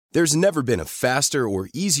There's never been a faster or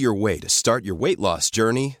easier way to start your weight loss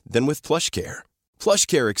journey than with PlushCare.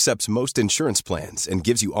 PlushCare accepts most insurance plans and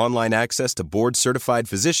gives you online access to board-certified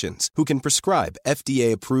physicians who can prescribe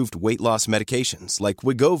FDA-approved weight loss medications like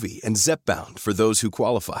Wegovy and Zepbound for those who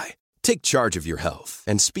qualify. Take charge of your health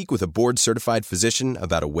and speak with a board-certified physician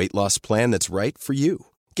about a weight loss plan that's right for you.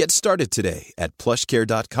 Get started today at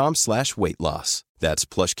plushcare.com/weight-loss. That's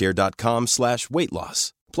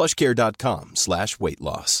plushcare.com/weight-loss.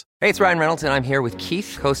 plushcare.com/weight-loss. Hey, it's Ryan Reynolds, and I'm here with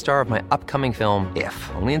Keith, co-star of my upcoming film, If,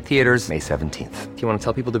 only in theaters May 17th. Do you want to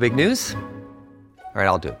tell people the big news? All right,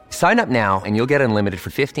 I'll do it. Sign up now and you'll get unlimited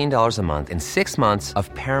for $15 a month and 6 months of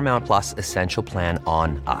Paramount Plus Essential Plan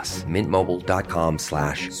on us.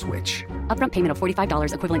 MintMobile.com/switch. Upfront payment of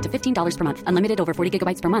 $45 equivalent to $15 per month. Unlimited over 40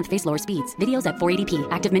 gigabytes per month. Face lower speeds. Videos at 480p.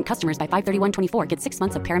 Active Mint customers by 531.24 get 6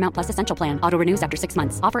 months of Paramount Plus Essential Plan. Auto renews after 6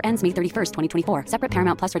 months. Offer ends May 31st, 2024. Separate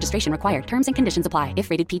Paramount Plus registration required. Terms and conditions apply if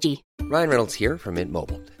rated PG. Ryan Reynolds here from Mint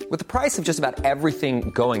Mobile. With the price of just about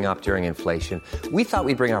everything going up during inflation, we thought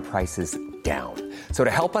we'd bring our prices down. So to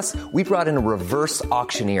help us, we brought in a reverse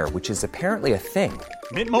auctioneer, which is apparently a thing.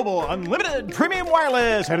 Mint Mobile Unlimited Premium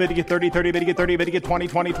Wireless. How to get 30, 30, bit to get 30, bit to get 20,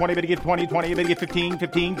 20, 20, bit to get 20, 20, bit to get 15,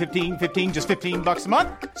 15, 15, 15, just $15 a month?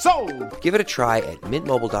 Sold! Give it a try at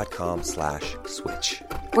mintmobile.com/switch.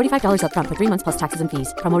 $45 upfront for 3 months plus taxes and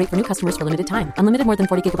fees. Promo rate for new customers for limited time. Unlimited more than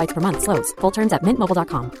 40 gigabytes per month. Slows full terms at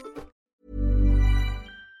mintmobile.com.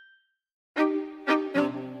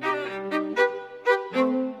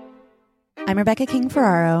 I'm Rebecca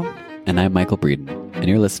King-Ferraro. And I'm Michael Breeden, and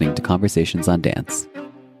you're listening to Conversations on Dance.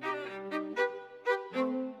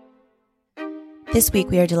 This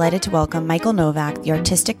week, we are delighted to welcome Michael Novak, the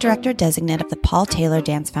Artistic Director Designate of the Paul Taylor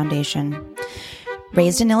Dance Foundation.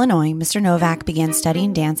 Raised in Illinois, Mr. Novak began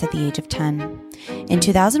studying dance at the age of 10. In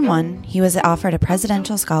 2001, he was offered a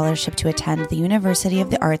presidential scholarship to attend the University of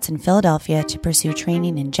the Arts in Philadelphia to pursue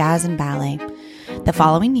training in jazz and ballet. The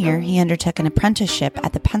following year, he undertook an apprenticeship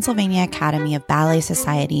at the Pennsylvania Academy of Ballet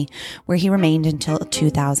Society, where he remained until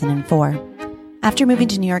 2004. After moving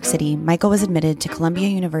to New York City, Michael was admitted to Columbia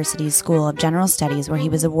University's School of General Studies, where he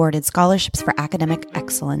was awarded scholarships for academic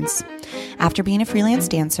excellence. After being a freelance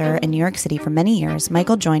dancer in New York City for many years,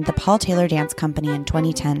 Michael joined the Paul Taylor Dance Company in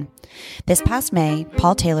 2010. This past May,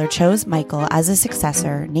 Paul Taylor chose Michael as a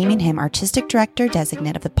successor, naming him Artistic Director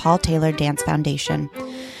Designate of the Paul Taylor Dance Foundation.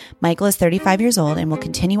 Michael is 35 years old and will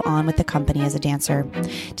continue on with the company as a dancer.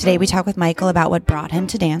 Today, we talk with Michael about what brought him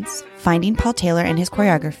to dance, finding Paul Taylor and his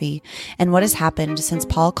choreography, and what has happened since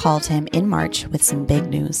Paul called him in March with some big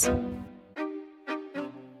news.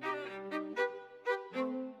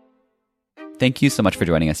 Thank you so much for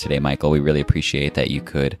joining us today, Michael. We really appreciate that you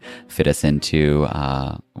could fit us into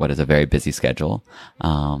what is a very busy schedule.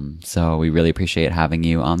 So we really appreciate having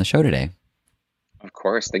you on the show today. Of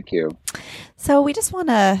course. Thank you. So we just want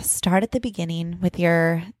to start at the beginning with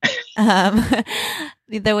your, the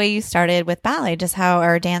way you started with ballet, just how,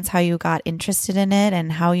 or dance, how you got interested in it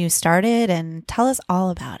and how you started, and tell us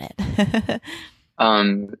all about it.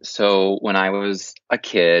 So when I was a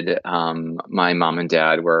kid, my mom and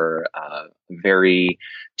dad were very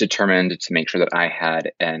determined to make sure that I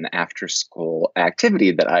had an after-school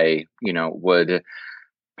activity that I, would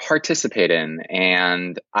participate in.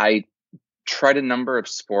 And I tried a number of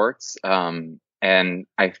sports, and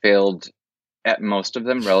I failed at most of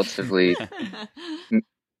them relatively.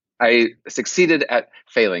 I succeeded at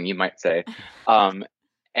failing, you might say.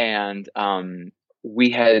 We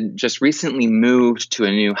had just recently moved to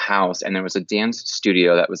a new house, and there was a dance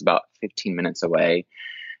studio that was about 15 minutes away.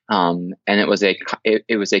 And it was a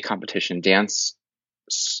competition dance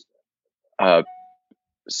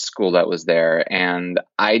school that was there. And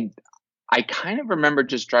I kind of remember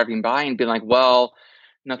just driving by and being like, well,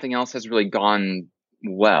 nothing else has really gone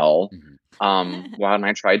well. Why don't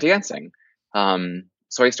I try dancing?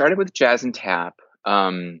 So I started with jazz and tap.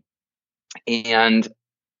 And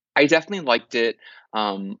I definitely liked it.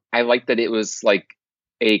 I liked that it was like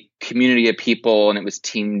a community of people and it was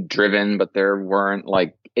team driven, but there weren't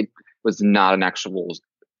it was not an actual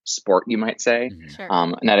sport, you might say. Sure.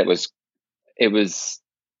 And that it was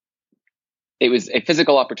a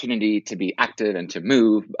physical opportunity to be active and to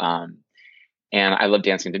move. And I love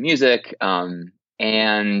dancing to music.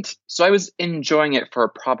 And so I was enjoying it for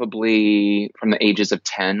probably from the ages of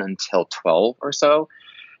 10 until 12 or so.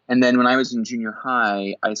 And then when I was in junior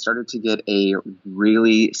high, I started to get a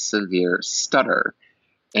really severe stutter.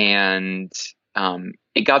 And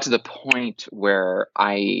it got to the point where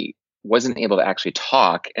I wasn't able to actually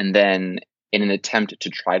talk. And then in an attempt to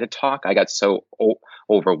try to talk, I got so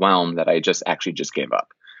overwhelmed that I just gave up.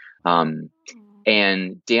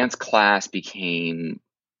 And dance class became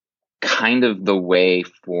kind of the way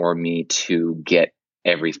for me to get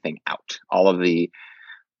everything out, all of the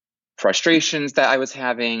frustrations that I was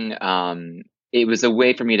having. It was a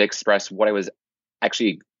way for me to express what I was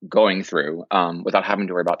actually going through without having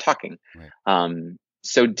to worry about talking. Right.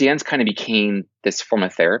 So dance kind of became this form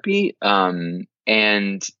of therapy.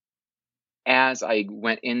 And as I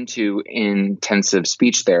went into intensive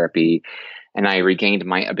speech therapy and I regained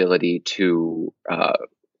my ability to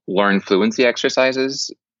learn fluency exercises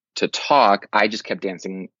to talk, I just kept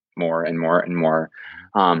dancing more and more and more.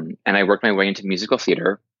 And I worked my way into musical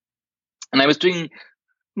theater. And I was doing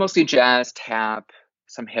mostly jazz, tap,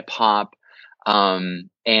 some hip hop.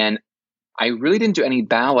 And I really didn't do any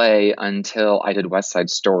ballet until I did West Side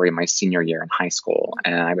Story my senior year in high school.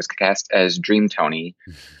 And I was cast as Dream Tony.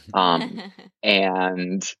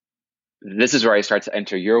 And this is where I start to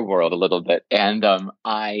enter your world a little bit. And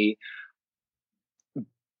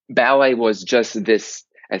ballet was just this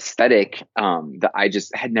aesthetic that I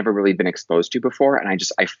just had never really been exposed to before. And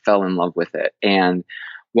I fell in love with it. And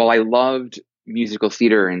while I loved musical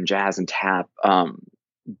theater and jazz and tap,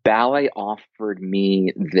 ballet offered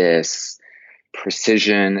me this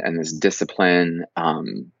precision and this discipline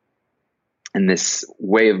and this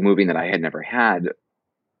way of moving that I had never had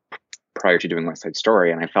prior to doing West Side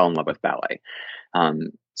Story. And I fell in love with ballet.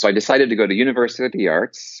 So I decided to go to University of the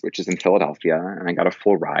Arts, which is in Philadelphia, and I got a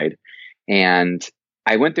full ride. And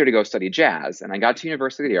I went there to go study jazz. And I got to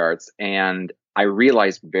University of the Arts, and I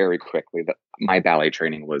realized very quickly that my ballet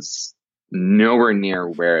training was nowhere near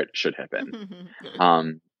where it should have been.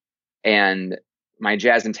 And my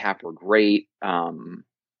jazz and tap were great,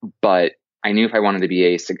 but I knew if I wanted to be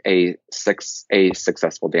a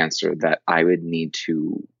successful dancer that I would need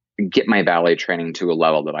to get my ballet training to a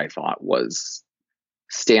level that I thought was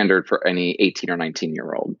standard for any 18 or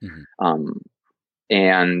 19-year-old.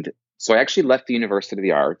 And so I actually left the University of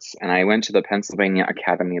the Arts and I went to the Pennsylvania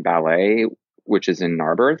Academy of Ballet, which is in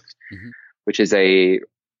Narberth, which is a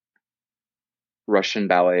Russian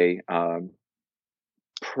ballet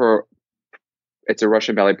it's a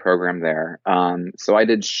Russian ballet program there. So I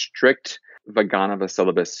did strict Vaganova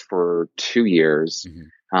syllabus for 2 years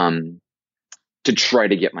to try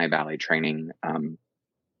to get my ballet training kind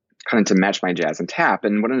of to match my jazz and tap.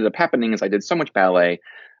 And what ended up happening is I did so much ballet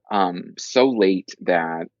so late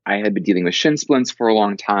that I had been dealing with shin splints for a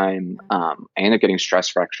long time. I ended up getting stress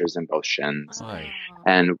fractures in both shins.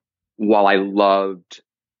 And while I loved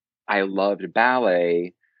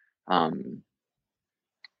ballet,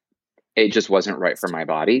 it just wasn't right for my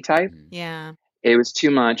body type. Yeah. It was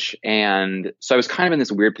too much. And so I was kind of in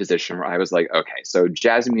this weird position where I was like, okay, so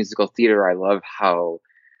jazz and musical theater, I love how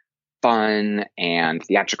fun and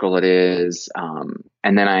theatrical it is.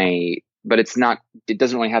 But it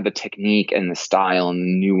doesn't really have the technique and the style and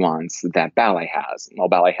the nuance that ballet has. And while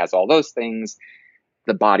ballet has all those things,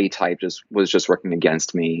 the body type was just working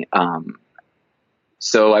against me.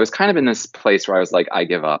 So I was kind of in this place where I was like, I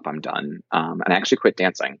give up, I'm done. And I actually quit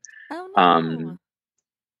dancing. Oh, no.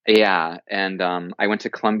 Yeah. And I went to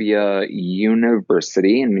Columbia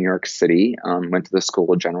University in New York City, went to the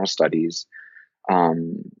School of General Studies.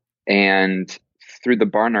 And through the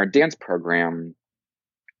Barnard dance program,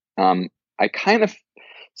 I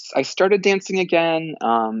started dancing again.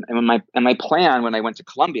 And my plan when I went to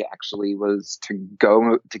Columbia actually was to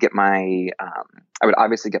go to get I would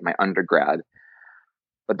obviously get my undergrad,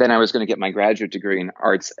 but then I was going to get my graduate degree in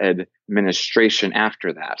arts administration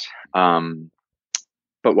after that.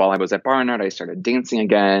 But while I was at Barnard, I started dancing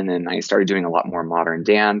again, and I started doing a lot more modern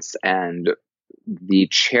dance. And the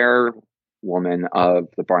chairwoman of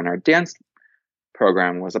the Barnard dance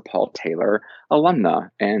program was a Paul Taylor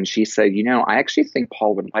alumna. And she said, I actually think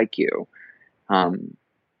Paul would like you. And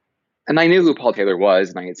I knew who Paul Taylor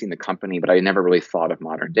was, and I had seen the company, but I never really thought of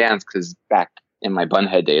modern dance because back in my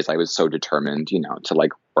bunhead days, I was so determined, to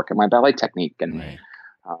like work at my ballet technique. And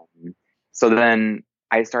so then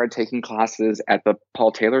I started taking classes at the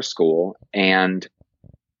Paul Taylor School. And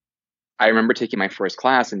I remember taking my first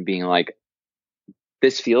class and being like,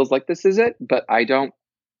 this feels like this is it, but I don't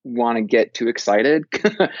want to get too excited.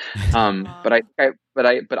 But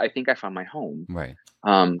I think I found my home. Right.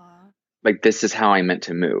 Like this is how I meant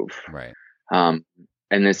to move. Right. And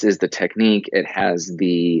this is the technique. It has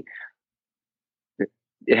the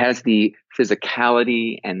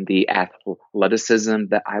physicality and the athleticism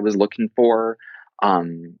that I was looking for.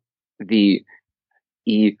 The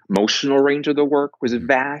emotional range of the work was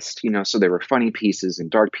vast, so there were funny pieces and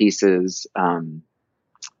dark pieces.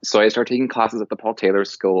 So I started taking classes at the Paul Taylor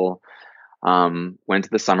School, went to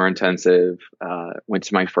the summer intensive, went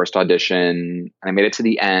to my first audition. I made it to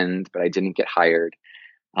the end, but I didn't get hired.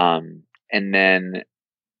 And then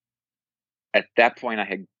at that point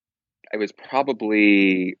I was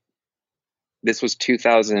probably, this was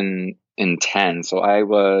 2010. So I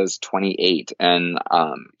was 28, and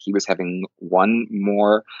he was having one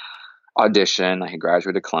more audition. I had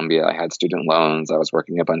graduated Columbia. I had student loans. I was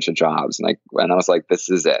working a bunch of jobs, and I was like, this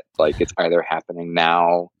is it. Like, it's either happening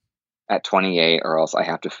now at 28, or else I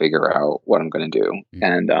have to figure out what I'm going to do. Mm-hmm.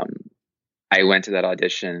 And I went to that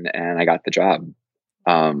audition and I got the job.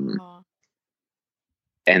 And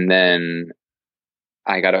then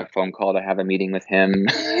I got a phone call to have a meeting with him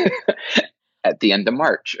at the end of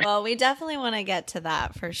March. Well, we definitely want to get to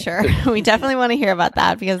that for sure. We definitely want to hear about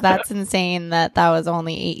that, because that's insane that was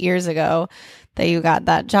only 8 years ago that you got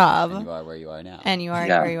that job. And you are where you are now. And you are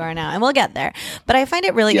where you are now. And we'll get there. But I find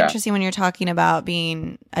it really interesting when you're talking about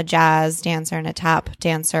being a jazz dancer and a tap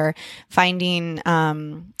dancer, finding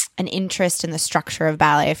an interest in the structure of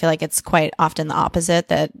ballet. I feel like it's quite often the opposite,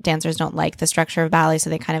 that dancers don't like the structure of ballet, so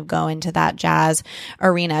they kind of go into that jazz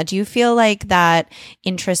arena. Do you feel like that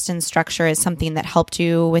interest in structure is something that helped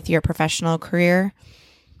you with your professional career?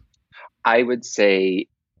 I would say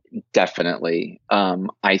definitely.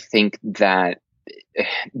 I think that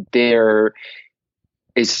there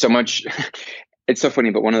is so much. It's so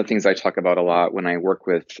funny, but one of the things I talk about a lot when I work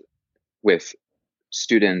with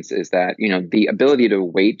students is that, the ability to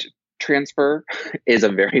weight transfer is a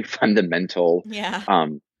very fundamental. Yeah.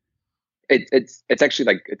 It's actually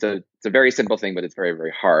like it's a very simple thing, but it's very,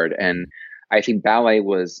 very hard. And I think ballet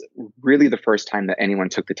was really the first time that anyone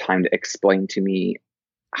took the time to explain to me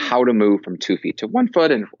how to move from 2 feet to 1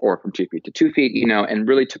 foot, or from 2 feet to 2 feet, and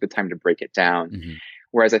really took the time to break it down. Mm-hmm.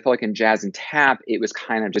 Whereas I felt like in jazz and tap, it was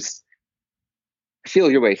kind of just feel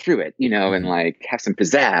your way through it, and like have some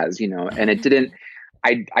pizzazz, and it didn't.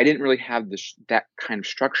 I didn't really have that kind of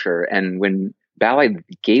structure. And when ballet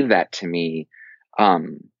gave that to me, I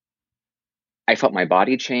felt my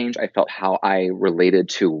body change. I felt how I related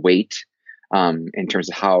to weight, in terms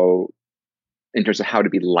of how to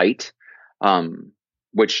be light,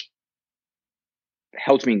 which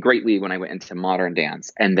helped me greatly when I went into modern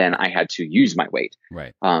dance. And then I had to use my weight,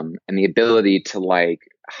 right? And the ability to, like,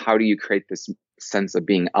 how do you create this sense of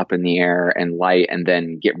being up in the air and light, and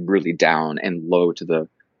then get really down and low to the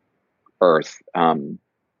earth.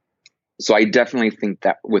 So I definitely think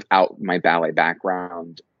that without my ballet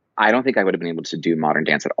background, I don't think I would have been able to do modern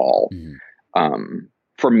dance at all. Mm-hmm.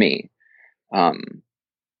 For me. I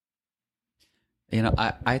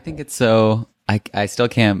think it's so, I still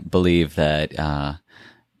can't believe that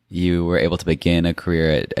you were able to begin a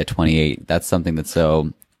career at 28. That's something that's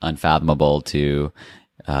so unfathomable to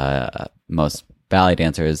most ballet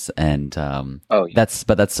dancers, and that's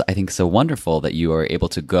I think so wonderful that you are able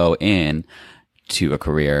to go in to a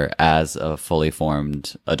career as a fully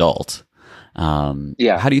formed adult. How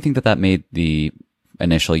do you think that made the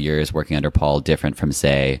initial years working under Paul different from,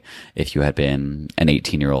 say, if you had been an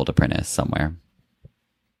 18-year-old apprentice somewhere?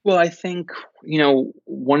 Well, I think,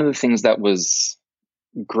 one of the things that was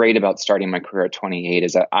great about starting my career at 28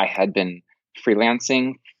 is that I had been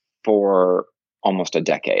freelancing for almost a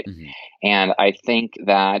decade. Mm-hmm. And I think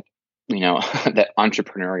that, that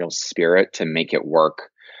entrepreneurial spirit to make it work,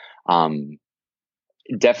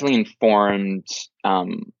 definitely informed,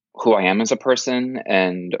 who I am as a person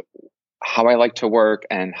and how I like to work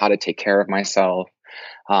and how to take care of myself.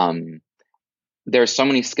 There are so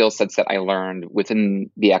many skill sets that I learned within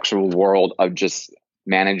the actual world of just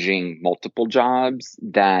managing multiple jobs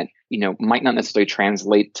that, might not necessarily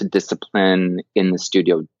translate to discipline in the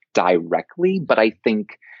studio directly, but I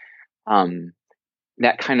think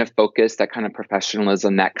that kind of focus, that kind of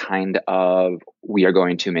professionalism, that kind of we are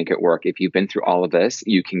going to make it work. If you've been through all of this,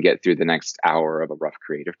 you can get through the next hour of a rough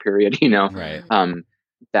creative period, right.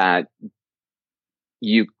 That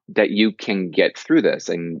you can get through this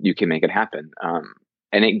and you can make it happen.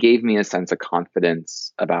 And it gave me a sense of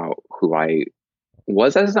confidence about who I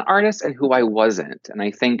was as an artist and who I wasn't. And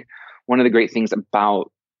I think one of the great things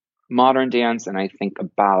about modern dance, and I think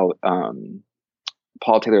about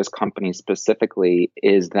Paul Taylor's company specifically,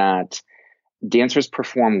 is that dancers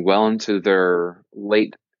perform well into their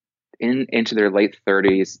late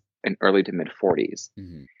 30s and early to mid 40s.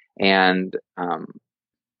 Mm-hmm. And I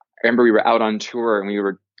remember we were out on tour and we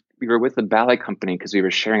were with the ballet company because we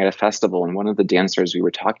were sharing at a festival, and one of the dancers we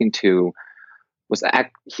were talking to was I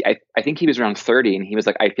think he was around 30, and he was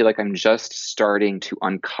like, I feel like I'm just starting to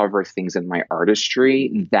uncover things in my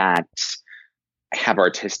artistry that have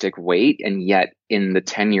artistic weight, and yet in the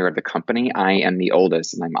tenure of the company, I am the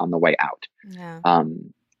oldest and I'm on the way out. Yeah.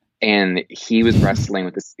 And he was wrestling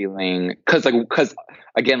with this feeling because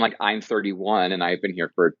again, like, I'm 31 and I've been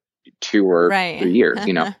here for 2 or 3 years,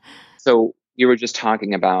 So you were just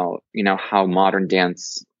talking about, how modern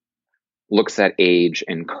dance looks at age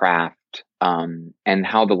and craft, and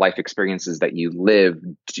how the life experiences that you live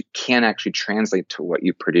can actually translate to what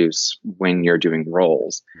you produce when you're doing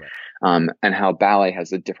roles. Right. And how ballet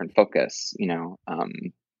has a different focus,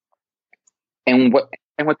 and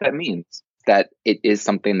what that means, that it is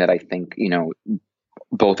something that I think,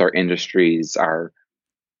 both our industries are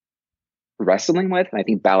wrestling with. And I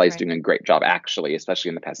think ballet is doing a great job, actually, especially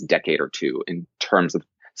in the past decade or two, in terms of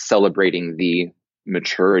celebrating the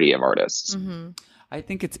maturity of artists. Mm-hmm. I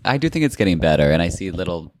do think it's getting better, and I see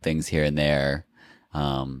little things here and there.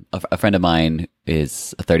 A friend of mine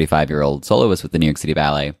is a 35-year-old soloist with the New York City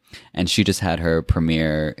Ballet, and she just had her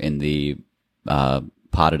premiere in the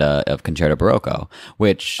Padada of Concerto Barocco,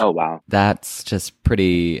 which, oh wow, that's just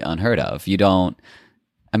pretty unheard of.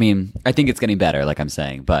 I think it's getting better, like I'm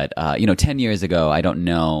saying, but 10 years ago, I don't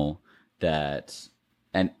know that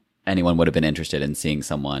anyone would have been interested in seeing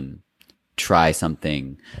someone try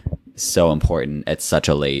something so important at such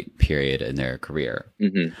a late period in their career.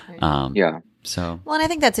 Mm-hmm. Yeah. So, well, and I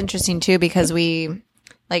think that's interesting too, because we,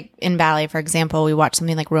 like in ballet, for example, we watch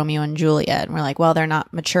something like Romeo and Juliet, and we're like, well, they're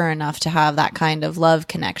not mature enough to have that kind of love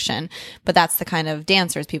connection. But that's the kind of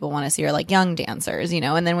dancers people want to see, are like young dancers,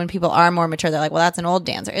 And then when people are more mature, they're like, well, that's an old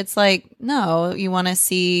dancer. It's like, no, you want to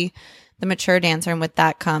see the mature dancer, and with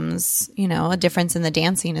that comes, a difference in the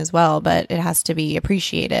dancing as well. But it has to be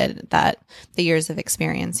appreciated, that the years of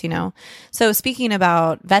experience, So speaking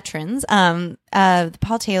about veterans, the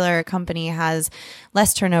Paul Taylor company has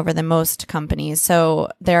less turnover than most companies. So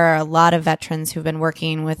there are a lot of veterans who've been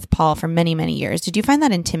working with Paul for many, many years. Did you find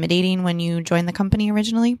that intimidating when you joined the company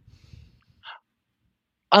originally?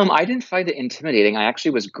 I didn't find it intimidating. I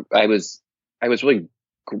actually was really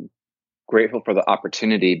grateful for the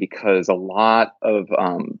opportunity, because a lot of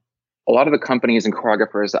the companies and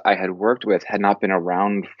choreographers that I had worked with had not been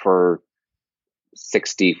around for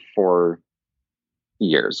 64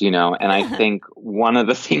 years, and I think one of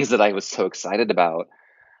the things that I was so excited about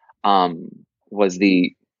was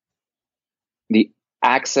the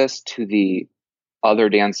access to the other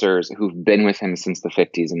dancers who've been with him since the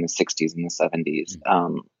 50s and the 60s and the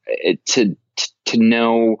 70s, to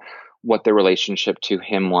know what their relationship to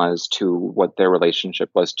him was, to what their relationship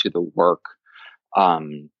was to the work.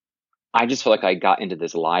 I just feel like I got into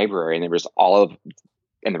this library, and there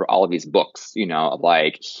were all of these books,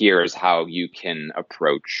 like, here's how you can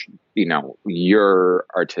approach, your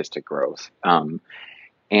artistic growth.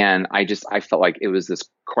 And I felt like it was this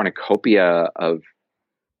cornucopia of,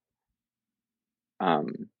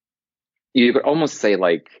 you could almost say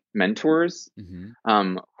like mentors,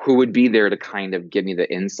 who would be there to kind of give me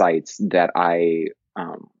the insights that I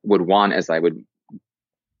would want as I would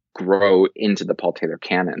grow into the Paul Taylor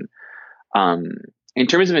canon. In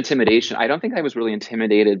terms of intimidation, I don't think I was really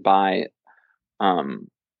intimidated by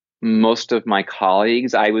most of my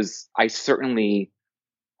colleagues. I certainly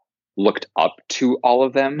looked up to all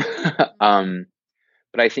of them.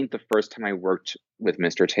 But I think the first time I worked with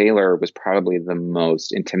Mr. Taylor was probably the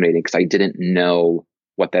most intimidating, because I didn't know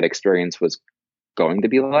what that experience was going to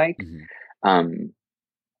be like.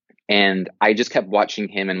 And I just kept watching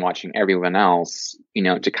him and watching everyone else,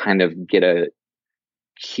 to kind of get a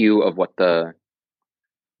cue of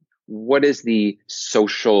what is the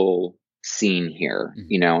social scene here,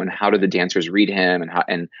 and how do the dancers read him,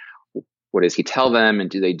 and what does he tell them? And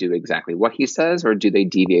do they do exactly what he says, or do they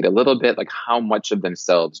deviate a little bit? Like, how much of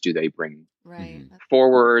themselves do they bring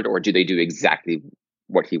forward, or do they do exactly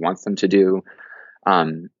what he wants them to do?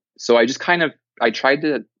 So I just I tried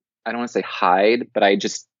to, I don't want to say hide, but I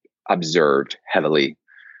just observed heavily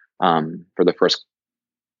for the first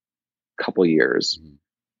couple years.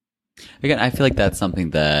 Again, I feel like that's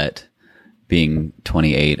something that, being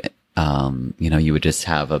 28, you would just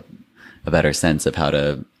have a better sense of how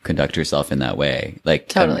to conduct yourself in that way. Like,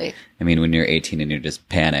 totally. When you're 18 and you're just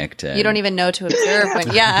panicked, and you don't even know to observe.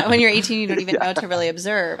 When you're 18, you don't even know to really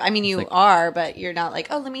observe. You are, but you're not like,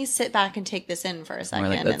 oh, let me sit back and take this in for a second. Or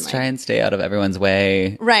like, let's try and stay out of everyone's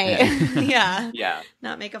way. Right. Yeah. Yeah.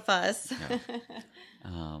 Not make a fuss.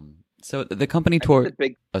 Yeah. So the company tour.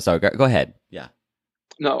 Oh, sorry. Go ahead. Yeah.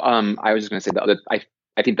 No. I was just going to say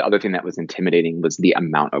I think the other thing that was intimidating was the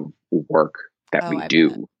amount of work that we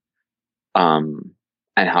do.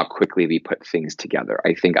 And how quickly we put things together.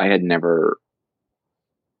 I think I had never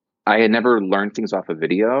learned things off of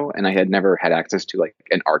video, and I had never had access to like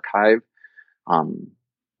an archive,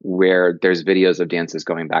 where there's videos of dances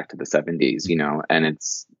going back to the 70s, and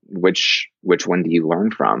it's which one do you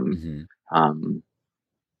learn from?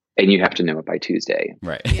 and you have to know it by Tuesday.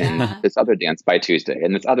 Right. And this other dance by Tuesday,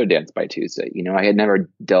 and this other dance by Tuesday. You know, I had never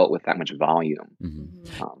dealt with that much volume.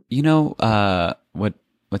 You know,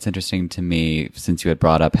 what's interesting to me, since you had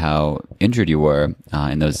brought up how injured you were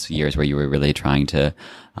in those years where you were really trying to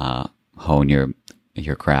hone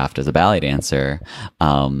your craft as a ballet dancer.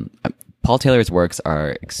 Paul Taylor's works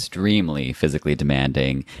are extremely physically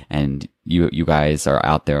demanding, and you guys are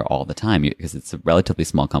out there all the time because it's a relatively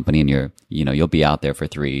small company, and you'll be out there for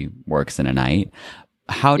 3 works in a night.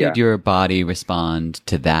 How did your body respond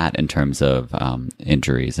to that in terms of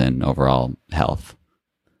injuries and overall health?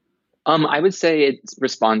 I would say it's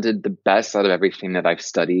responded the best out of everything that I've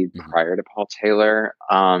studied prior to Paul Taylor.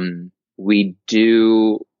 We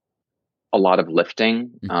do a lot of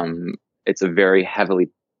lifting. It's a very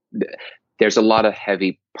there's a lot of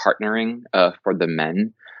heavy partnering for the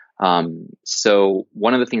men. So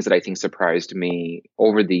one of the things that I think surprised me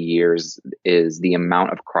over the years is the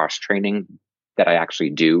amount of cross training that I actually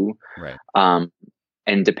do. Right.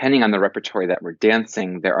 And depending on the repertory that we're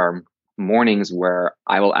dancing, there are mornings where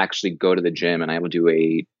I will actually go to the gym and I will do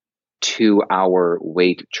a 2-hour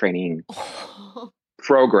weight training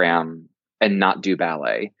program and not do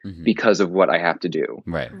ballet because of what I have to do.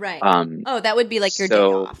 Right. That would be like your day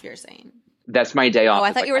off, you're saying. That's my day off. Oh,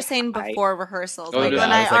 I thought you were saying before rehearsals. No, like no,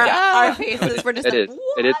 when our faces were just it is.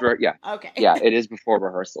 What? It is. Yeah. Okay. Yeah, it is before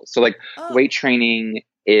rehearsal. So like weight training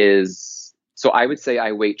is, so I would say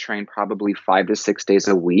I weight train probably 5 to 6 days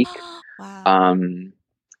a week. Wow.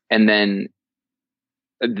 And then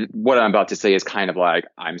what I'm about to say is kind of like,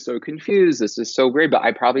 I'm so confused. This is so weird, but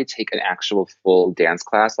I probably take an actual full dance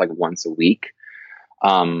class like once a week.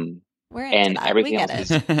 We're and that. everything we get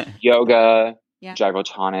else it. is yoga, Yeah.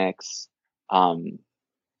 gyrotonics, and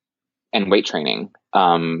weight training,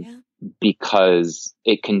 because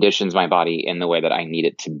it conditions my body in the way that I need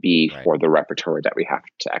it to be for the repertoire that we have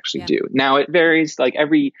to actually do. Now it varies like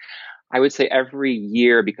I would say every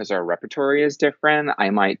year, because our repertoire is different, I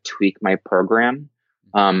might tweak my program,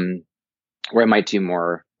 where I might do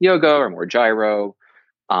more yoga or more gyro.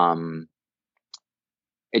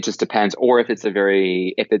 It just depends. Or if it's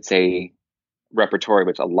a repertoire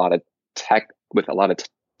with a lot of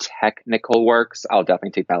technical works, I'll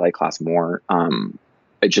definitely take ballet class more.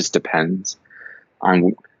 It just depends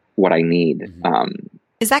on what I need.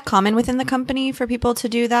 Is that common within the company for people to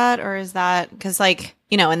do that? Or is that because, like,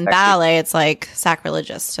 you know, in ballet, it's like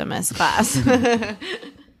sacrilegious to miss class?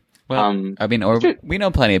 Well, I mean, we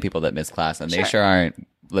know plenty of people that miss class, and they sure aren't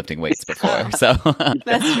lifting weights before. So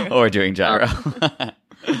That's true. Or doing gyro.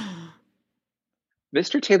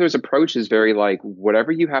 Mr. Taylor's approach is very like,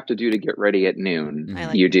 whatever you have to do to get ready at noon,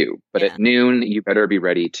 you do. But at noon, you better be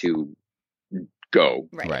ready to go.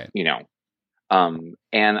 Right. You know?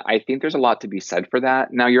 And I think there's a lot to be said for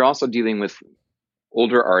that. Now, you're also dealing with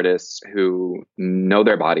older artists who know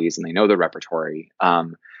their bodies and they know their repertoire.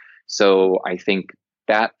 So I think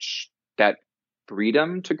that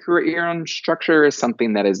freedom to create your own structure is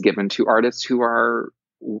something that is given to artists who are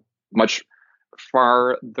much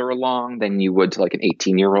farther along than you would to like an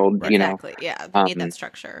 18-year-old, you know? Exactly. Yeah. They need that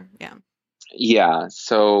structure. Yeah. Yeah.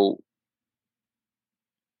 So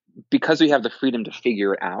because we have the freedom to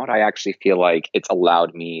figure it out, I actually feel like it's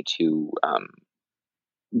allowed me to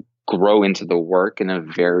grow into the work in a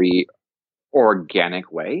very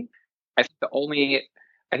organic way. I think the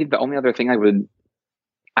only other thing I would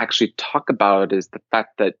actually talk about is the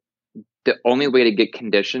fact that the only way to get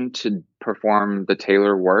conditioned to perform the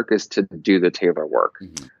Taylor work is to do the Taylor work.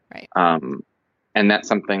 Right. And that's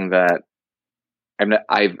something that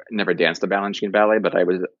I've never danced a Balanchine ballet, but I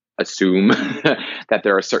would assume that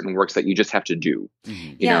there are certain works that you just have to do,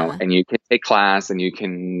 you know, and you can take class and you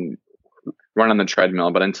can run on the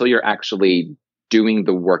treadmill, but until you're actually doing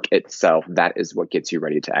the work itself, that is what gets you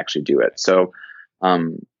ready to actually do it. So,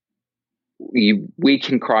 we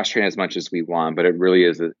can cross train as much as we want, but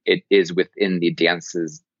it is within the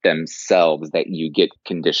dances themselves that you get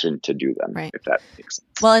conditioned to do them, if that makes sense.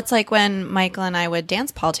 Well, it's like when Michael and I would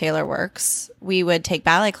dance Paul Taylor works, we would take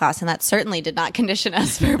ballet class, and that certainly did not condition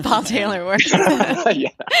us for Paul Taylor works.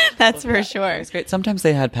 That's for sure. It's great. Sometimes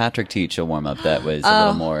they had Patrick teach a warm up that was a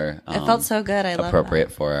little more. It felt so good. I love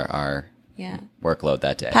appropriate for our workload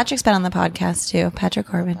that day. Patrick's been on the podcast too. Patrick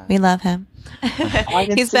Corbin, we love him. I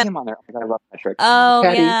didn't see him on there. I love Patrick. Oh,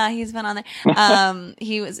 Patty. yeah, he's been on there.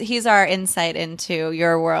 He's our insight into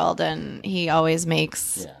your world, and he always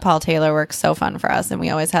makes Paul Taylor work so fun for us, and we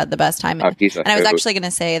always had the best time. And I was actually going to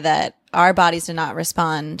say that our bodies did not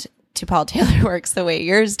respond to Paul Taylor works the way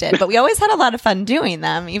yours did, but we always had a lot of fun doing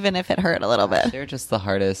them, even if it hurt a little bit. They're just the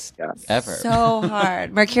hardest ever. So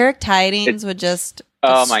hard. Mercuric Tidings would just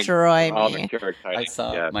destroy Oh, me. Mercuric I Tidings,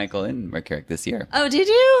 saw yeah. Michael in Mercuric this year. Oh, did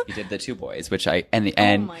you? He did the two boys, which I and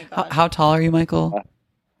Oh my God. how tall are you, Michael?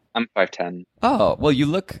 I'm 5'10". Oh, well, you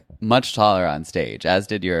look much taller on stage, as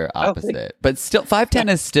did your Oh, opposite. But still, 5'10"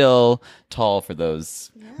 is still tall for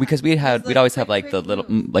those, because we'd always have like the little,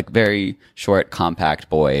 like very short, compact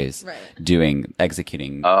boys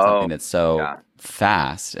executing something that's so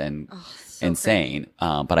fast and insane.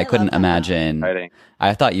 But I couldn't imagine. Exciting.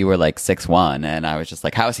 I thought you were like 6'1", and I was just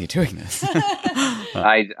like, how is he doing this?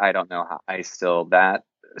 I don't know how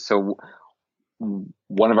so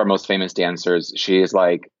one of our most famous dancers, she is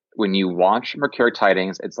like, when you watch Mercuric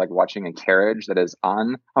Tidings, it's like watching a carriage that is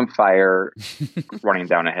on fire running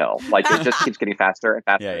down a hill. Like it just keeps getting faster and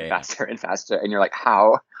faster and faster and faster. And you're like,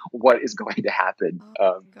 what is going to happen?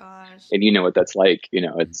 Oh gosh. And you know what that's like,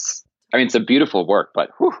 it's a beautiful work, but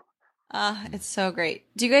whew. It's so great.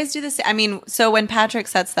 Do you guys do this? I mean, so when Patrick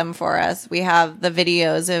sets them for us, we have the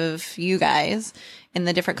videos of you guys in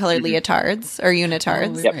the different colored leotards or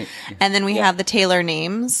unitards. Oh, right. And then we have the tailor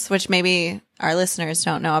names, which maybe our listeners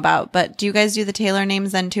don't know about. But do you guys do the tailor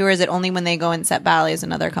names then too, or is it only when they go and set ballets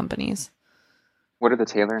in other companies? What are the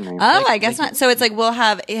tailor names? Oh, I guess not. So it's like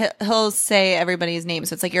he'll say everybody's name.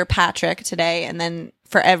 So it's like you're Patrick today. And then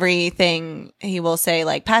for everything, he will say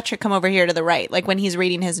like, Patrick, come over here to the right. Like when he's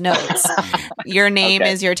reading his notes, your name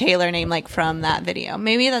is your tailor name, like from that video.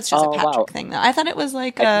 Maybe that's just a Patrick thing though. I thought it was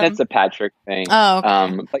like, that's a Patrick thing.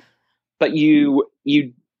 Oh, okay. But you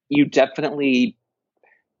definitely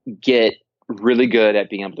get really good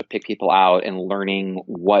at being able to pick people out and learning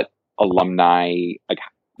what alumni, like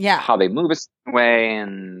how they move a certain way.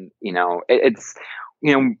 And, it's,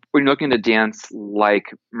 when you're looking at a dance like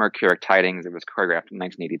Mercuric Tidings, it was choreographed in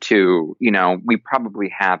 1982, we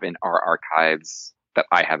probably have in our archives that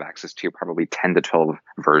I have access to probably 10 to 12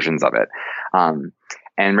 versions of it.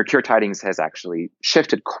 And Mercuric Tidings has actually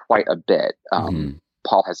shifted quite a bit.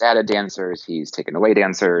 Paul has added dancers, he's taken away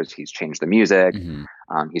dancers, he's changed the music,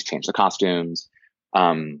 he's changed the costumes.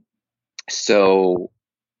 So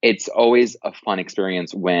it's always a fun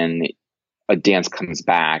experience when a dance comes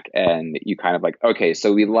back and you kind of like, okay,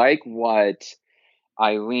 so we like what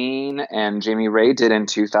Eileen and Jamie Ray did in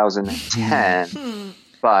 2010,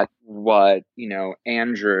 but what,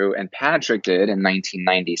 Andrew and Patrick did in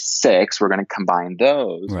 1996, we're going to combine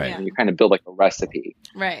those. Right. And you kind of build like a recipe.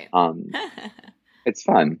 Right. It's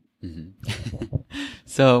fun.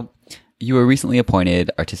 So you were recently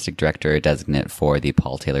appointed artistic director designate for the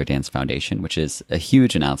Paul Taylor Dance Foundation, which is a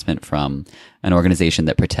huge announcement from an organization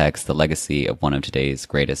that protects the legacy of one of today's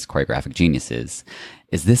greatest choreographic geniuses.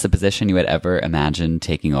 Is this a position you had ever imagined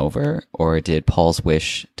taking over, or did Paul's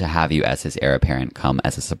wish to have you as his heir apparent come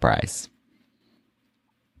as a surprise?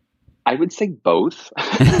 I would say both.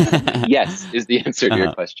 Yes, is the answer to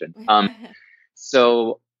your question.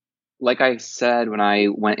 So like I said, when I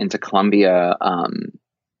went into Columbia,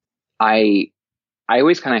 I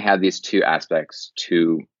always kind of had these two aspects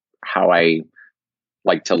to how I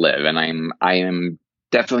like to live. And I am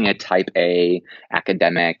definitely a type A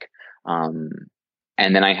academic.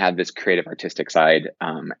 And then I have this creative artistic side.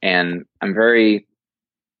 And I'm very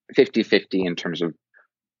 50-50 in terms of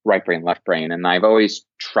right brain, left brain. And I've always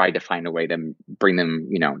tried to find a way to bring them,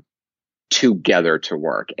 together to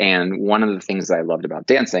work. And one of the things that I loved about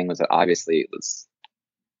dancing was that obviously it was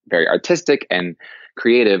very artistic and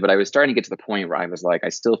creative, but I was starting to get to the point where I was like, I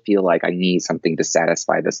still feel like I need something to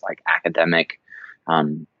satisfy this like academic,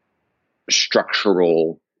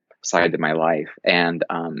 structural side to my life. And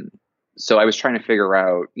so I was trying to figure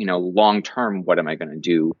out, long term, what am I going to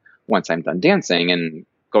do once I'm done dancing? And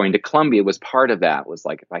going to Columbia was part of that. Was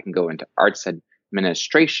like, if I can go into arts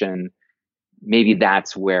administration, maybe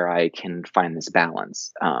that's where I can find this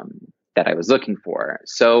balance that I was looking for.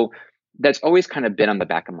 So that's always kind of been on the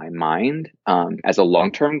back of my mind as a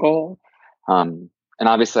long-term goal. And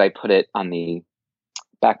obviously I put it on the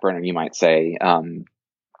back burner, you might say,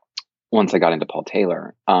 once I got into Paul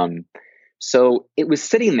Taylor. So it was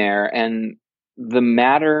sitting there, and the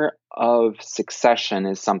matter of succession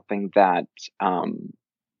is something that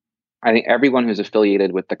I think everyone who's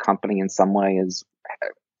affiliated with the company in some way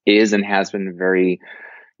is and has been very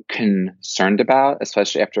concerned about,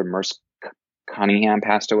 especially after Merce Cunningham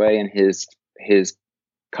passed away and his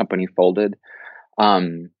company folded.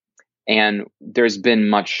 And there's been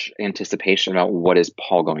much anticipation about what is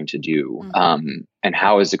Paul going to do, and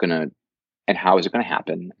how is it going to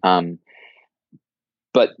happen.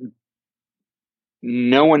 But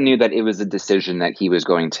no one knew that it was a decision that he was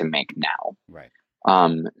going to make now. Right.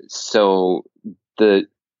 So the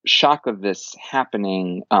shock of this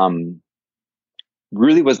happening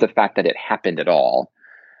really was the fact that it happened at all.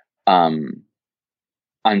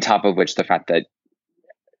 on top of which, the fact that,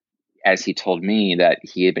 as he told me, that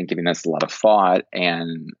he had been giving this a lot of thought,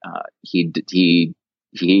 and he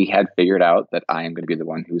had figured out that I am going to be the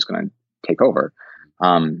one who's going to take over,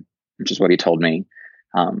 which is what he told me.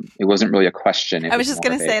 It wasn't really a question. I was just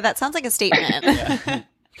going to say, that sounds like a statement.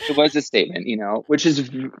 It was a statement,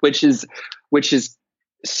 which is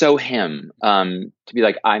so him, to be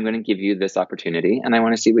like, I'm going to give you this opportunity and I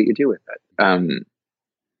want to see what you do with it.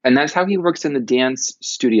 And that's how he works in the dance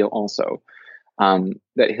studio also.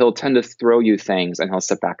 That he'll tend to throw you things and he'll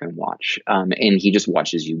sit back and watch. And he just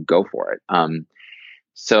watches you go for it.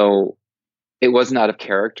 So it wasn't out of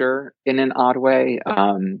character in an odd way.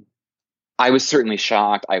 I was certainly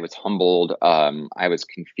shocked. I was humbled. I was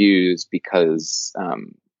confused because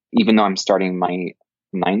even though I'm starting my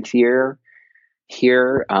 9th year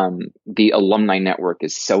here, the alumni network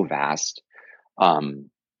is so vast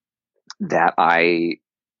that I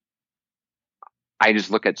just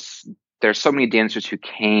look at, there's so many dancers who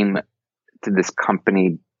came to this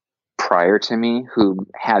company prior to me who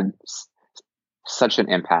had such an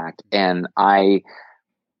impact. And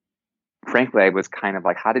frankly, I was kind of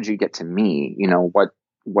like, how did you get to me? What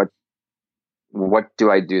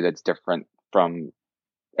do I do that's different from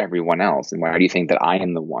everyone else? And why do you think that I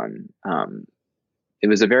am the one? It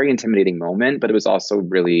was a very intimidating moment, but it was also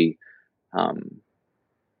really, one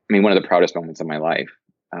of the proudest moments of my life,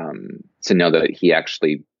 to know that he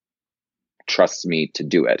actually trusts me to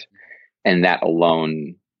do it. And that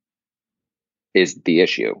alone is the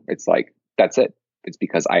issue. It's like, that's it. It's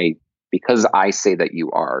because I say that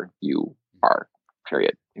you are,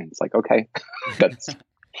 period. And it's like, okay,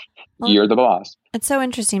 you're the boss. It's so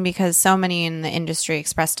interesting because so many in the industry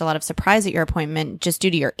expressed a lot of surprise at your appointment just due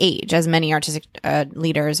to your age, as many artistic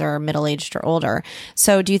leaders are middle-aged or older.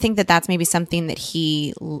 So do you think that that's maybe something that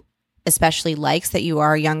he especially likes, that you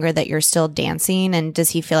are younger, that you're still dancing? And does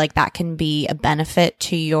he feel like that can be a benefit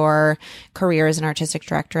to your career as an artistic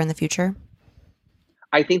director in the future?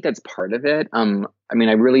 I think that's part of it. I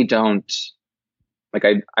really don't,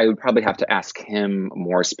 I would probably have to ask him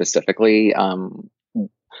more specifically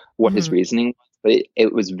what his reasoning was, but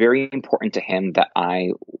it was very important to him that I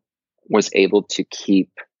was able to keep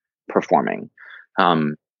performing,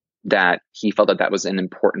 that he felt that was an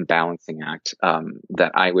important balancing act,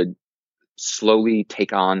 that I would slowly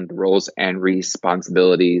take on the roles and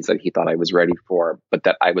responsibilities that he thought I was ready for, but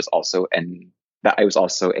that I was also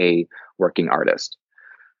a working artist.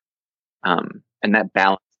 And that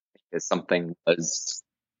balance is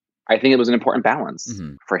I think it was an important balance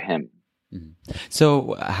for him. Mm-hmm.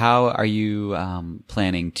 So how are you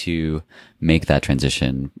planning to make that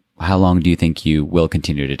transition? How long do you think you will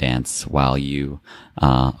continue to dance while you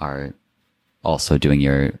are also doing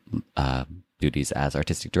your duties as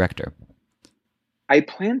artistic director? I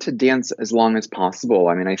plan to dance as long as possible.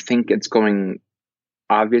 I think it's going,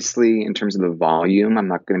 obviously, in terms of the volume, I'm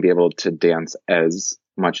not going to be able to dance as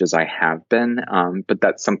much as I have been, but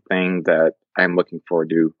that's something that I'm looking forward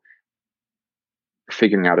to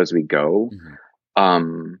figuring out as we go.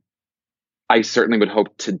 Mm-hmm. I certainly would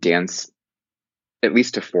hope to dance at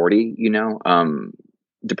least to 40,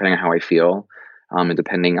 depending on how I feel, and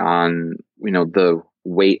depending on, the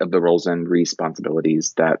weight of the roles and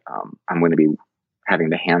responsibilities that I'm going to be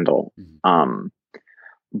having to handle. Mm-hmm.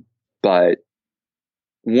 But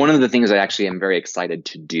one of the things I actually am very excited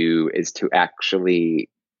to do is to actually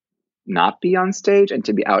not be on stage and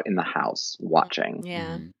to be out in the house watching.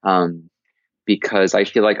 Yeah. Because I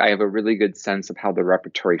feel like I have a really good sense of how the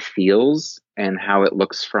repertory feels and how it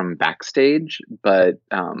looks from backstage. But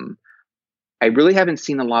I really haven't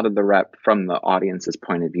seen a lot of the rep from the audience's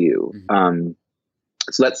point of view. Mm-hmm.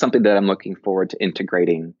 So that's something that I'm looking forward to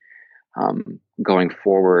integrating going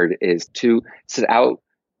forward, is to sit out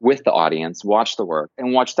with the audience, watch the work,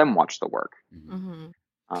 and watch them watch the work. Mm-hmm.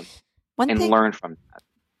 Learn from that.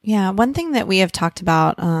 Yeah. One thing that we have talked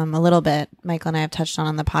about a little bit, Michael and I have touched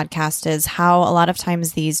on the podcast, is how a lot of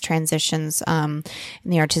times these transitions in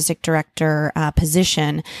the artistic director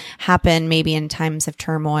position happen maybe in times of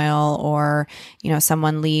turmoil, or,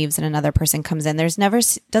 someone leaves and another person comes in.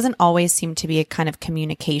 Doesn't always seem to be a kind of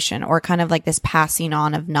communication or kind of like this passing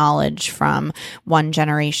on of knowledge from one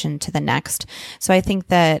generation to the next. So I think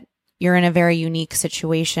that you're in a very unique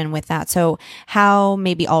situation with that. So how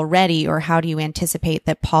maybe already, or how do you anticipate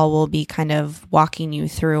that Paul will be kind of walking you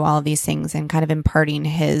through all of these things and kind of imparting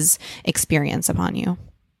his experience upon you?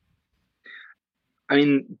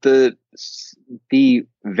 The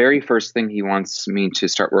very first thing he wants me to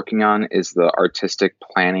start working on is the artistic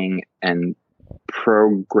planning and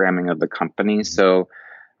programming of the company. So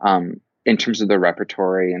in terms of the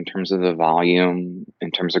repertory, in terms of the volume,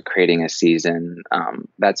 in terms of creating a season,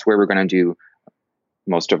 that's where we're going to do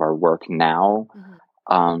most of our work now.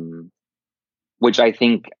 Which I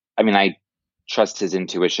think, I mean, I trust his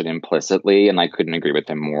intuition implicitly, and I couldn't agree with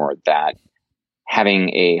him more that having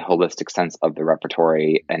a holistic sense of the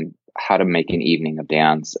repertory and how to make an evening of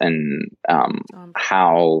dance and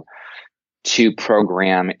how to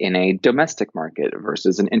program in a domestic market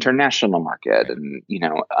versus an international market. And,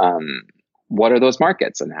 what are those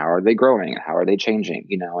markets and how are they growing and how are they changing,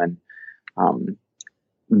 and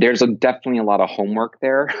there's definitely a lot of homework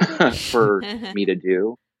there for me to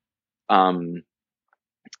do.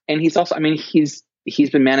 And he's also, he's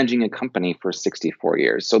been managing a company for 64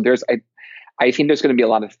 years. So I think there's going to be a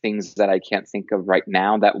lot of things that I can't think of right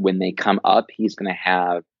now that when they come up, he's going to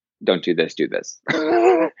have, don't do this, do this.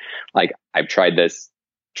 Like, I've tried this,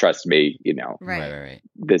 trust me, Right.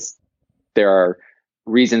 There are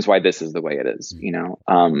reasons why this is the way it is,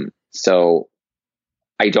 so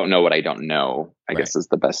I don't know what I don't know, I guess is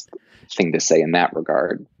the best thing to say in that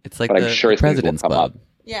regard. It's like but I'm sure the President's Club.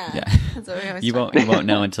 Yeah. That's what we always you won't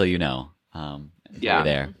know until you know. You're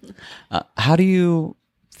there. How do you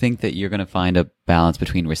think that you're going to find a balance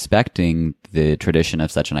between respecting the tradition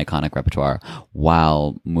of such an iconic repertoire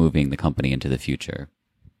while moving the company into the future?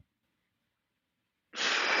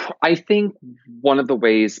 I think one of the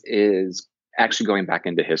ways is actually going back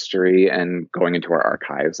into history and going into our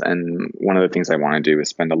archives. And one of the things I want to do is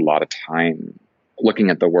spend a lot of time looking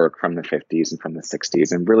at the work from the 50s and from the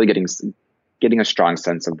 60s and really getting a strong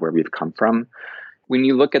sense of where we've come from. When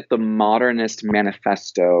you look at the modernist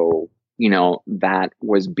manifesto, that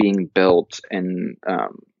was being built in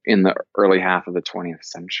the early half of the 20th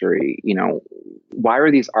century, why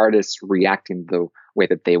are these artists reacting the way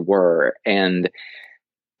that they were? And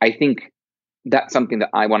I think that's something that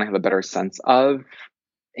I want to have a better sense of,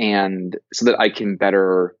 and so that I can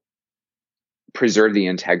better preserve the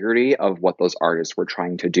integrity of what those artists were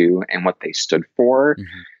trying to do and what they stood for.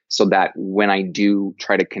 So that when I do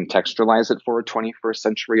try to contextualize it for a 21st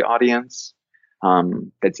century audience,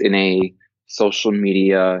 that's in a social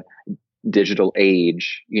media, digital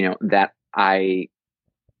age, that I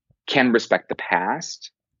can respect the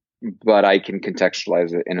past, but I can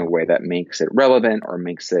contextualize it in a way that makes it relevant or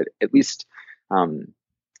makes it at least an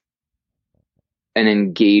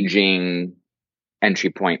engaging entry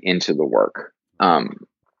point into the work.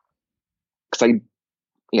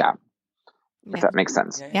 If that makes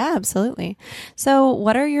sense. Yeah, absolutely. So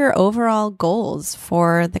what are your overall goals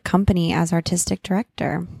for the company as artistic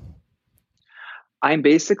director? I'm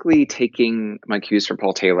basically taking my cues from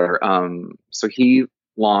Paul Taylor. So he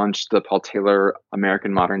launched the Paul Taylor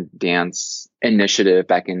American Modern Dance Initiative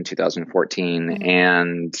back in 2014.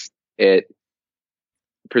 And it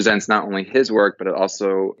presents not only his work, but it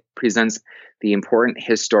also presents the important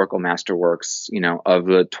historical masterworks, of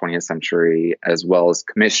the 20th century, as well as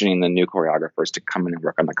commissioning the new choreographers to come in and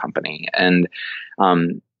work on the company. And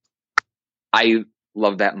I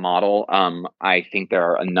love that model. I think there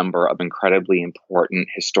are a number of incredibly important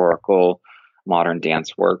historical modern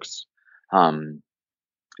dance works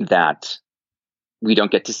that we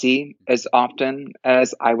don't get to see as often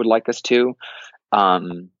as I would like us to.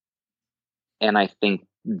 And I think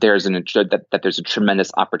there's there's a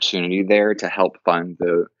tremendous opportunity there to help fund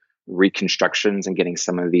the reconstructions and getting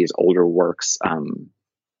some of these older works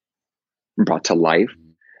brought to life.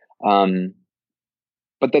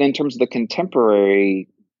 But then in terms of the contemporary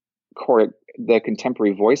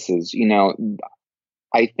voices,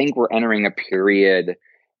 I think we're entering a period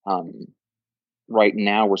right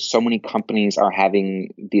now where so many companies are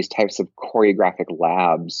having these types of choreographic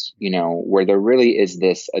labs, where there really is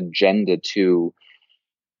this agenda to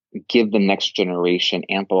give the next generation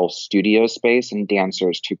ample studio space and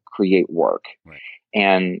dancers to create work. Right.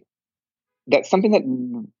 And that's something that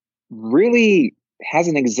really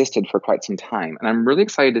hasn't existed for quite some time. And I'm really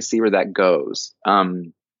excited to see where that goes.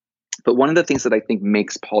 But one of the things that I think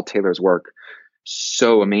makes Paul Taylor's work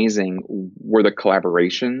so amazing were the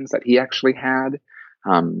collaborations that he actually had,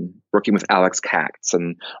 working with Alex Katz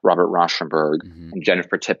and Robert Rauschenberg and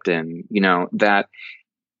Jennifer Tipton, that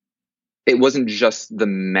it wasn't just the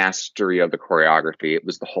mastery of the choreography, it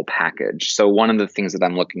was the whole package. So one of the things that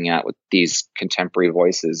I'm looking at with these contemporary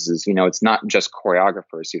voices is, it's not just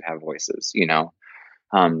choreographers who have voices,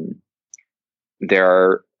 there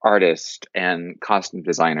are artists and costume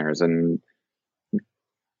designers, and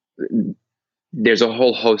there's a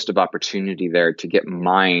whole host of opportunity there to get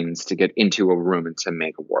minds to get into a room and to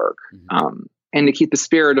make work. And to keep the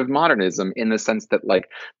spirit of modernism, in the sense that, like,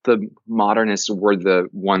 the modernists were the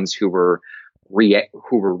ones who were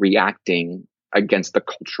reacting against the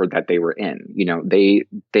culture that they were in. You know, they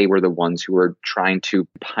were the ones who were trying to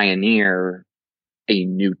pioneer a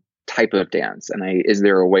new type of dance. And is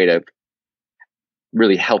there a way to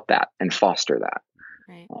really help that and foster that?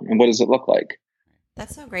 Right. And what does it look like?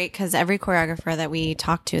 That's so great, because every choreographer that we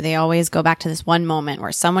talk to, they always go back to this one moment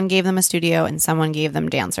where someone gave them a studio and someone gave them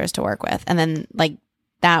dancers to work with. And then like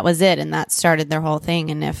that was it. And that started their whole thing.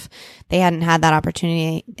 And if they hadn't had that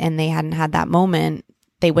opportunity and they hadn't had that moment,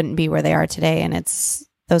 they wouldn't be where they are today. And it's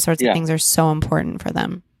those sorts of things are so important for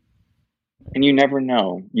them. And you never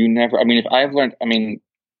know.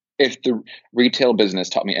 If the retail business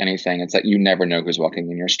taught me anything, it's that you never know who's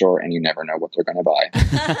walking in your store and you never know what they're going to buy,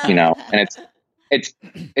 you know? And it's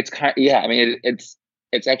kind of,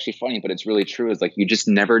 it's actually funny, but it's really true. Is like, you just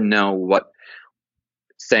never know what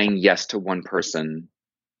saying yes to one person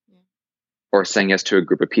or saying yes to a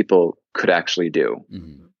group of people could actually do.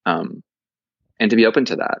 Mm-hmm. And to be open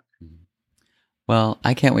to that. Well,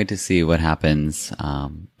 I can't wait to see what happens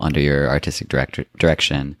under your artistic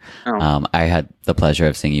direction. Oh. I had the pleasure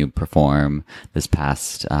of seeing you perform this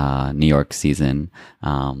past New York season,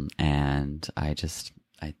 and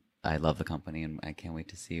I love the company, and I can't wait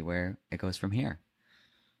to see where it goes from here.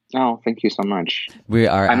 Oh, thank you so much.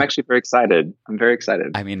 I'm actually very excited. I'm very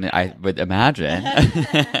excited. I mean, I would imagine.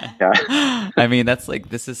 Yeah. I mean,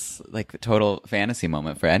 this is like the total fantasy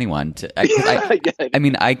moment for anyone.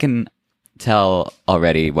 I can tell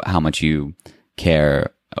already how much you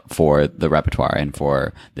care for the repertoire and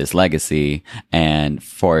for this legacy, and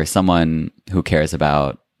for someone who cares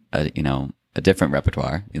about a different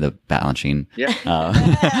repertoire, the balancing. Yeah.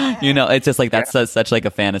 It's just like that's such like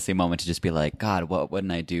a fantasy moment to just be like, God, what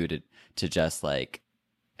wouldn't I do to just like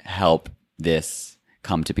help this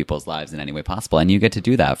come to people's lives in any way possible? And you get to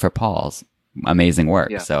do that for Paul's amazing work.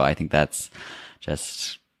 Yeah. So I think that's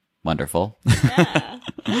just wonderful. Yeah.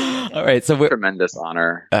 All right. So tremendous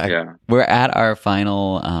honor. We're at our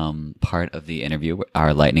final part of the interview,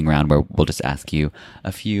 our lightning round, where we'll just ask you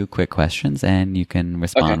a few quick questions and you can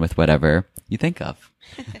respond with whatever you think of.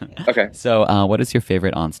 Okay. So what is your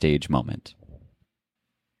favorite onstage moment?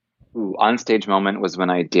 Onstage moment was when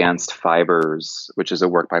I danced Fibers, which is a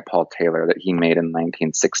work by Paul Taylor that he made in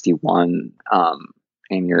 1961.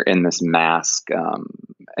 And you're in this mask.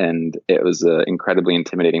 And it was an incredibly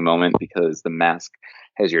intimidating moment because the mask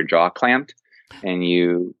has your jaw clamped and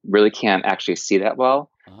you really can't actually see that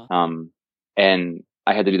well. Uh-huh. And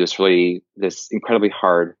I had to do this incredibly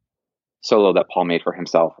hard solo that Paul made for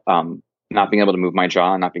himself. Not being able to move my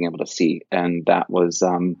jaw, not being able to see. And that was,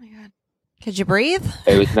 oh my God. Could you breathe?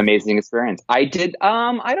 It was an amazing experience. I did.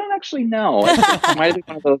 I don't actually know. It might have been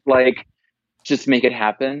one of those, like, just make it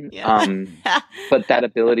happen. Yeah. But that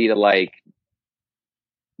ability to like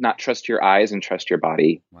not trust your eyes and trust your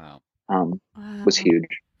body. Wow. Was huge.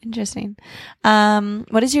 Interesting.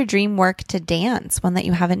 What is your dream work to dance? One that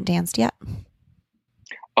you haven't danced yet?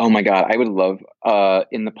 Oh my God. I would love,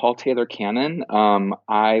 in the Paul Taylor canon,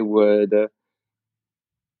 I'd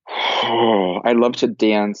love to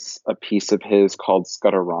dance a piece of his called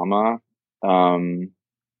Scudorama, and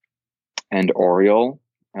Oriole.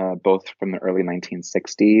 Both from the early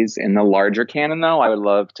 1960s. In the larger canon, though, I would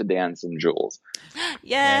love to dance in Jules.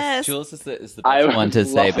 Yes. Jules is the best one to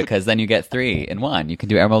say, because then you get 3 in 1. You can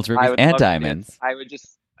do emeralds, rubies, and diamonds. I would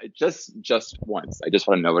just once. I just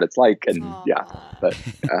want to know what it's like, and But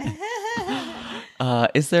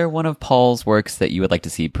is there one of Paul's works that you would like to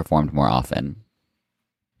see performed more often?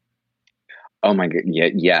 Oh my God! Yeah,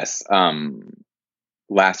 yes.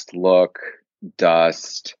 Last Look,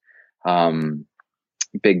 Dust.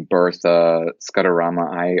 Big Bertha, Scudorama,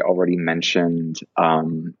 I already mentioned.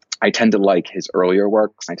 I tend to like his earlier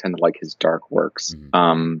works. I tend to like his dark works.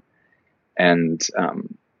 Mm-hmm. And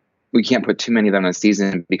we can't put too many of them in a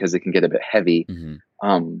season because it can get a bit heavy.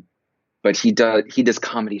 Mm-hmm. But he does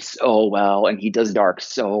comedy so well, and he does dark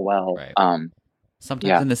so well. Right.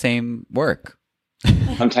 Sometimes in the same work.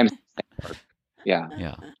 Sometimes in the same work. Yeah.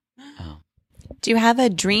 Yeah. Oh. Do you have a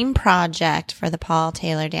dream project for the Paul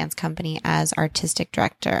Taylor Dance Company as artistic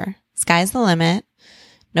director? Sky's the limit.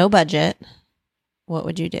 No budget. What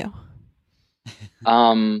would you do? Do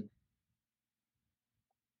I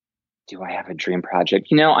have a dream project?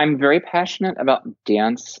 I'm very passionate about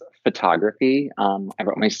dance photography. I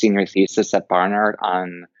wrote my senior thesis at Barnard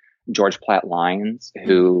on George Platt Lyons,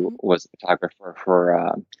 who was a photographer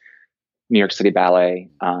for New York City Ballet.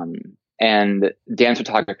 And dance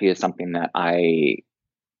photography is something that I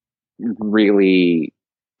really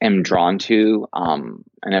am drawn to. And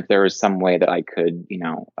if there was some way that I could,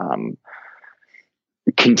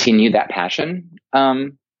 continue that passion,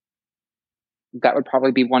 that would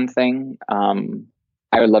probably be one thing.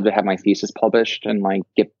 I would love to have my thesis published and like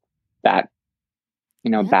get that,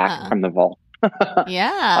 back from the vault.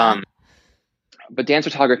 Yeah. But dance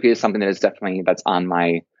photography is something that is definitely that's on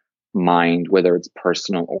my mind, whether it's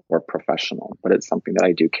personal or professional, but it's something that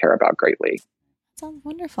I do care about greatly. Sounds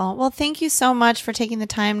wonderful. Well, thank you so much for taking the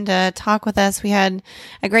time to talk with us. We had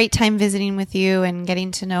a great time visiting with you and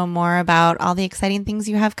getting to know more about all the exciting things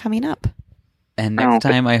you have coming up. And next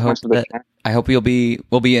time, I hope we'll be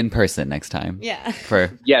in person next time. Yeah.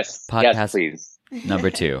 For yes, podcast please. number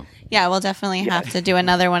 2. Yeah, we'll definitely have to do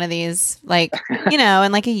another one of these, like,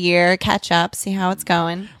 in like a year, catch up, see how it's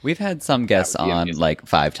going. We've had some guests on like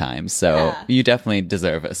 5 times, so you definitely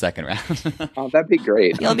deserve a second round. Oh, that'd be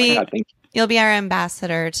great. You'll be our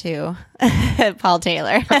ambassador to Paul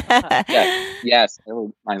Taylor. Yes,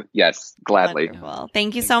 gladly. Wonderful.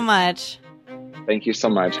 Thank you so much. Thank you so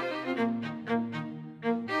much.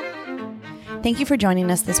 Thank you for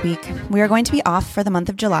joining us this week. We are going to be off for the month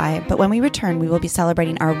of July, but when we return, we will be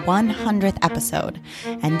celebrating our 100th episode.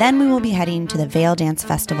 And then we will be heading to the Vail Dance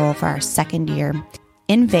Festival for our 2nd year.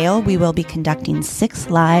 In Vail, we will be conducting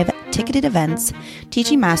 6 live ticketed events,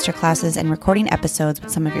 teaching masterclasses, and recording episodes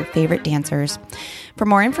with some of your favorite dancers. For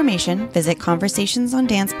more information, visit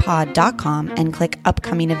conversationsondancepod.com and click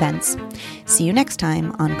upcoming events. See you next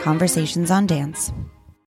time on Conversations on Dance.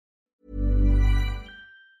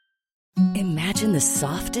 Imagine the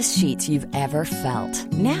softest sheets you've ever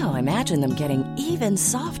felt. Now imagine them getting even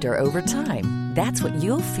softer over time. That's what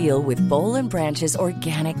you'll feel with Boll & Branch's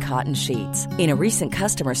organic cotton sheets. In a recent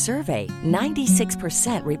customer survey,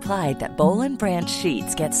 96% replied that Boll & Branch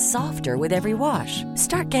sheets get softer with every wash.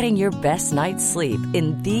 Start getting your best night's sleep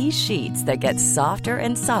in these sheets that get softer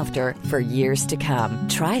and softer for years to come.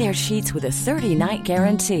 Try their sheets with a 30-night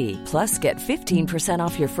guarantee. Plus, get 15%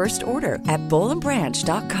 off your first order at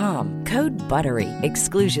bollandbranch.com. Code BUTTERY.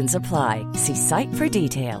 Exclusions apply. See site for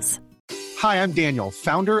details. Hi, I'm Daniel,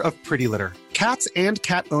 founder of Pretty Litter. Cats and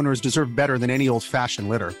cat owners deserve better than any old-fashioned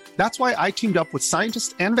litter. That's why I teamed up with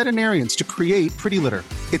scientists and veterinarians to create Pretty Litter.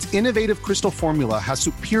 Its innovative crystal formula has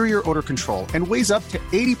superior odor control and weighs up to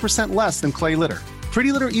 80% less than clay litter.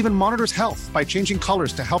 Pretty Litter even monitors health by changing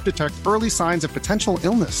colors to help detect early signs of potential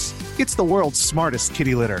illness. It's the world's smartest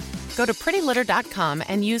kitty litter. Go to prettylitter.com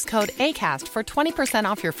and use code ACAST for 20%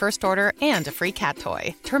 off your first order and a free cat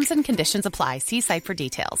toy. Terms and conditions apply. See site for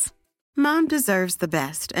details. Mom deserves the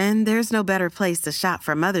best, and there's no better place to shop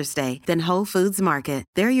for Mother's Day than Whole Foods Market.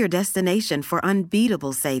 They're your destination for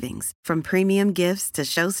unbeatable savings, from premium gifts to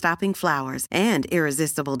show-stopping flowers and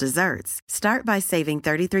irresistible desserts. Start by saving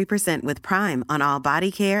 33% with Prime on all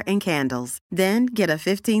body care and candles. Then get a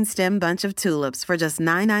 15-stem bunch of tulips for just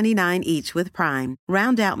 $9.99 each with Prime.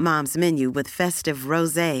 Round out Mom's menu with festive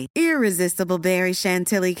rosé, irresistible berry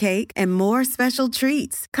chantilly cake, and more special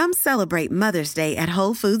treats. Come celebrate Mother's Day at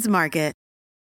Whole Foods Market.